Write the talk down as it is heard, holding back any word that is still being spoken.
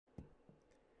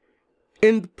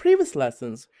In the previous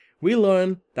lessons, we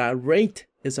learned that rate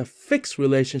is a fixed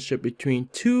relationship between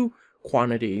two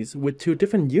quantities with two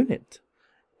different units.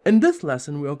 In this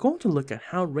lesson, we are going to look at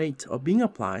how rates are being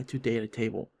applied to data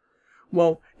table.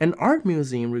 Well, an art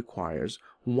museum requires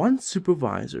one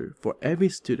supervisor for every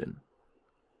student.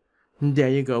 There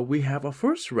you go, we have a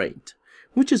first rate,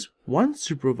 which is one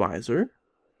supervisor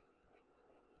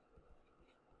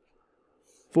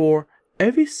for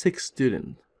every 6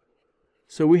 students.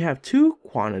 So we have two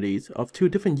quantities of two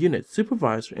different units,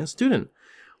 supervisor and student,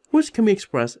 which can be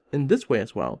expressed in this way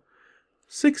as well.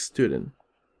 6 students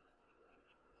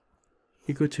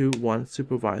equal to 1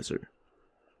 supervisor.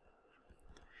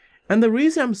 And the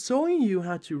reason I'm showing you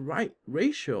how to write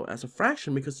ratio as a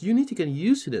fraction because you need to get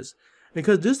used to this,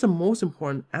 because this is the most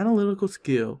important analytical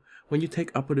skill when you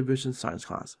take upper division science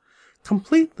class.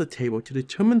 Complete the table to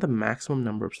determine the maximum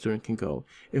number of students can go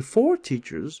if 4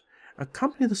 teachers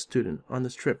accompany the student on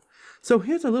this trip. So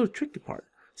here's a little tricky part.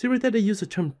 See right there they use the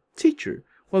term teacher.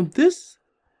 Well, this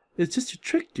is just to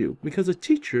trick you because a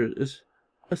teacher is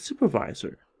a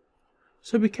supervisor.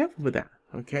 So be careful with that,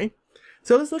 okay?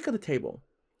 So let's look at the table.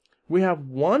 We have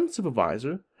 1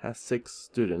 supervisor, has 6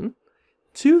 students,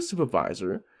 2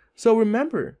 supervisor. So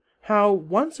remember how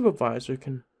 1 supervisor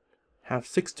can have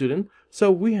 6 students.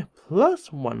 So we have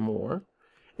plus 1 more.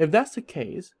 If that's the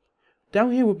case,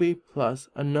 down here will be plus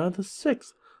another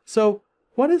 6. So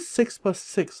what is 6 plus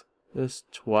 6? Is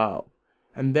 12.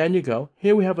 And then you go,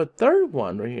 here we have a third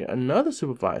one right here, another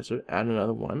supervisor, add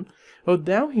another one. So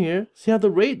down here, see how the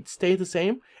rate stays the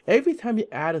same? Every time you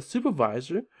add a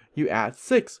supervisor, you add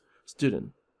 6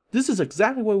 students. This is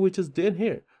exactly what we just did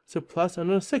here. So plus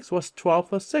another 6, what's 12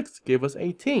 plus 6? Give us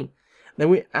 18. Then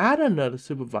we add another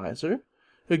supervisor.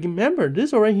 Remember,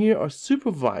 this right here are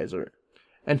supervisor.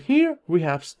 And here we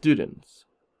have students.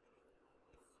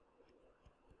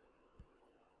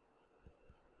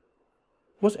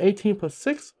 What's 18 plus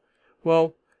 6?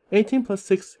 Well, 18 plus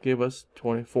 6 give us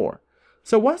 24.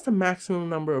 So what's the maximum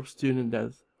number of students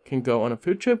that can go on a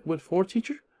field trip with 4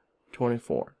 teachers?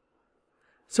 24.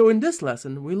 So in this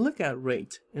lesson, we look at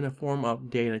rate in the form of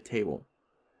data table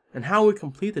and how we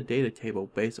complete the data table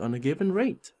based on a given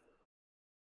rate.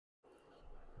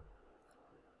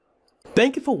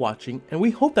 Thank you for watching, and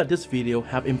we hope that this video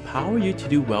have empowered you to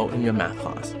do well in your math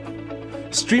class.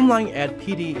 Streamline Ed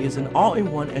PD is an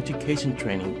all-in-one education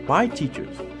training by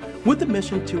teachers with the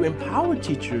mission to empower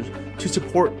teachers to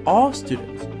support all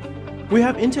students. We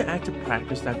have interactive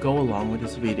practice that go along with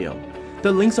this video.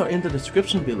 The links are in the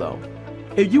description below.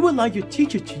 If you would like your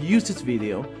teacher to use this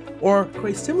video or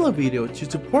create similar video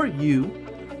to support you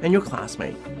and your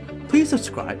classmate, please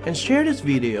subscribe and share this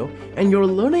video and your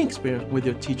learning experience with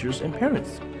your teachers and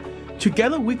parents.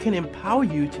 Together we can empower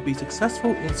you to be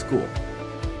successful in school.